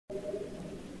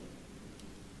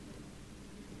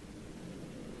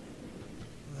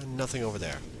Nothing over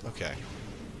there. Okay.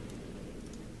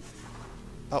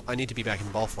 Oh, I need to be back in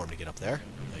ball form to get up there.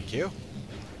 Thank you.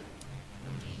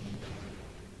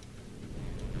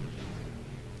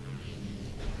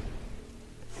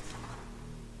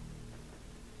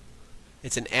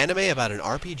 It's an anime about an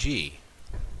RPG.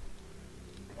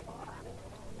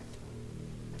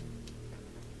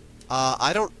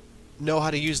 I don't know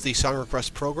how to use the song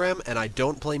request program, and I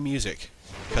don't play music,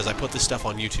 because I put this stuff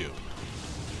on YouTube.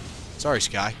 Sorry,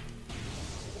 Sky.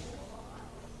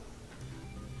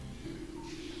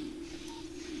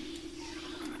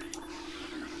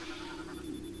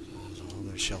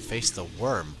 Oh, shall face the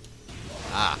worm.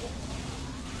 Ah.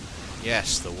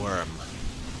 Yes, the worm.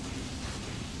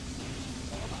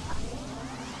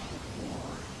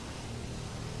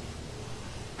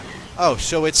 Oh,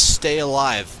 so it's Stay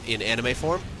Alive in anime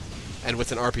form, and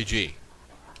with an RPG.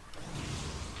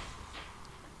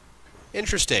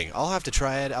 Interesting. I'll have to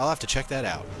try it. I'll have to check that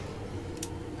out.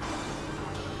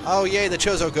 Oh, yay, the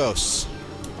Chozo ghosts.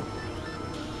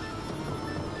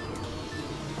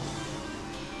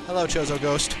 Hello, Chozo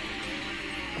ghost.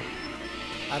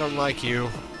 I don't like you.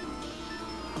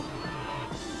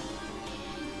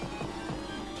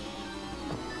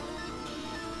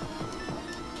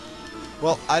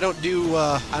 Well, I don't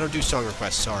do song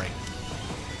requests, sorry.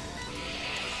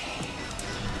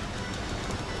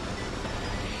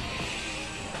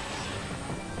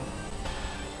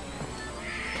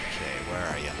 Okay, where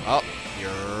are you? Oh,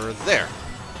 you're there.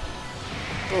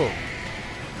 Boom.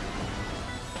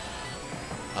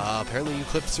 Apparently you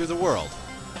clipped through the world.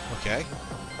 Okay.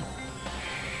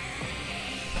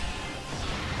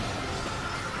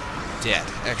 Dead.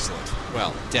 Excellent.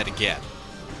 Well, dead again.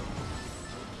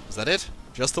 Is that it?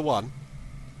 Just the one?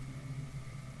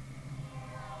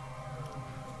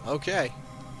 Okay.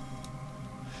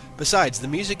 Besides, the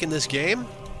music in this game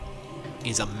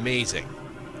is amazing.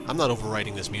 I'm not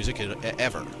overwriting this music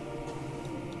ever.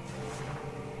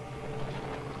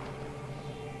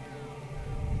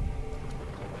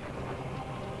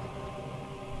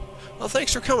 Well,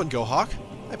 thanks for coming, GoHawk.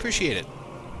 I appreciate it.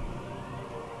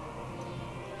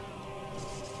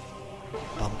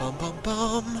 Bum bum bum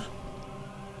bum.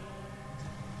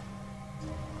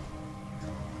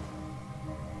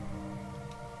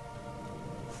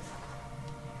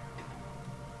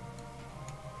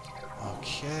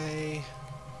 Okay.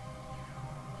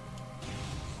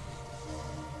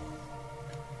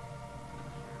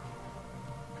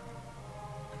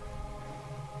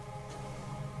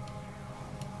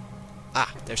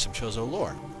 Ah, there's some Chozo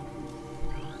lore.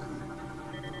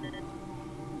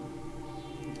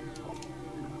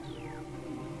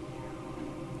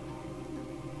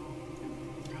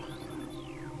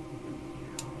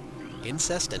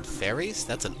 Incest and fairies?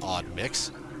 That's an odd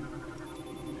mix.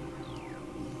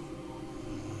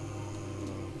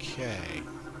 Okay.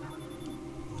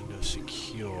 Window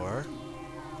secure.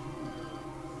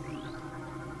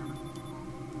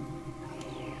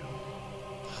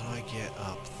 How do I get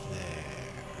up there?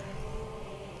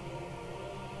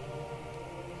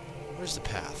 Where's the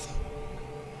path?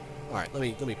 Alright,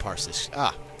 let me parse this.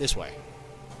 Ah, this way.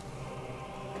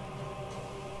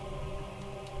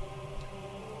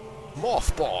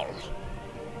 Mothball!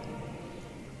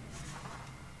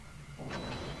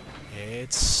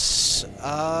 It's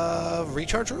a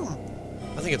recharge room.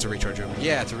 I think it's a recharge room.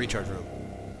 Yeah, it's a recharge room.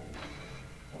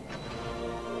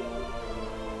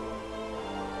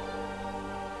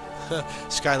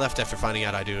 Sky left after finding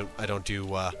out I don't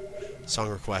do song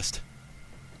request.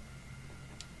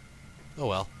 Oh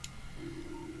well.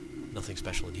 Nothing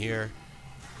special in here.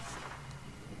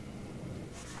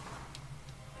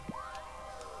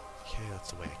 Okay,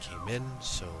 that's the way I came in.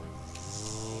 So,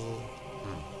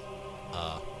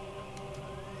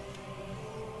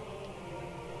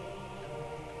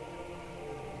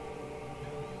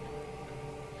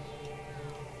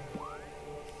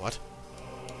 what?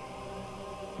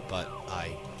 But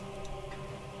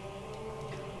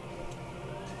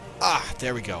Ah,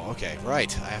 there we go. Okay,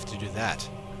 right. I have to do that.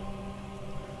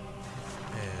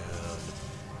 And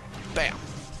bam.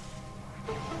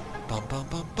 Bum bum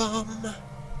bum bum.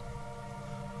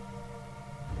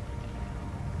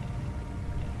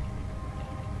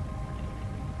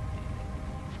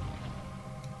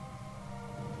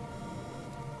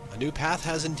 A new path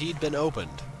has indeed been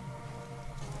opened.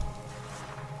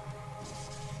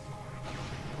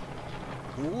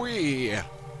 Whee!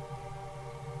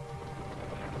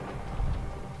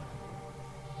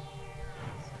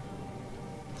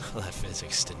 That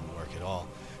physics didn't work at all.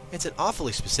 It's an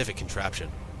awfully specific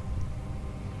contraption.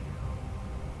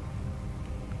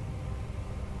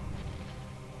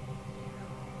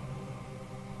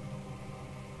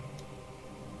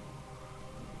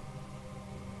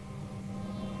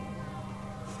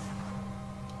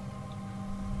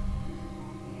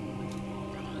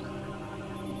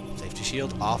 Safety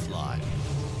shield offline.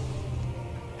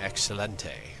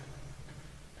 Excelente.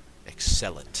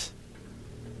 Excellent.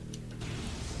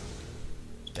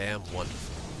 Damn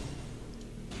wonderful.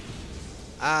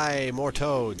 Aye, more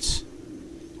toads.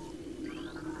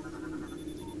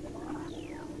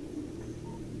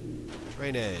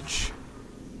 Drainage.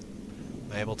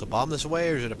 Am I able to bomb this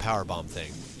away, or is it a power bomb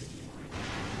thing?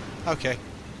 Okay.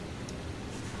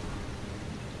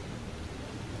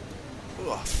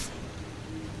 Oof.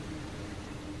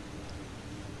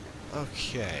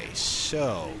 Okay,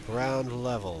 so, ground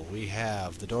level. We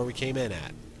have the door we came in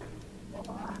at.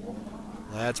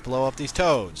 Let's blow up these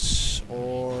toads.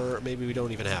 Or maybe we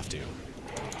don't even have to.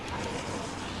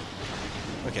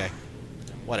 Okay.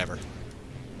 Whatever.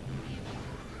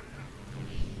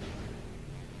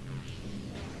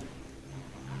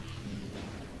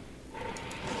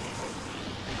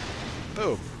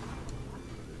 Boom.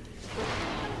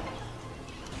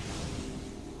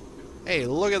 Hey,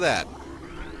 look at that.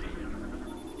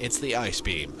 It's the ice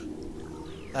beam.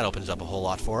 That opens up a whole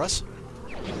lot for us.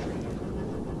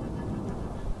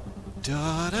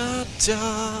 Da da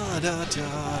da da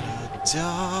da da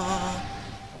da.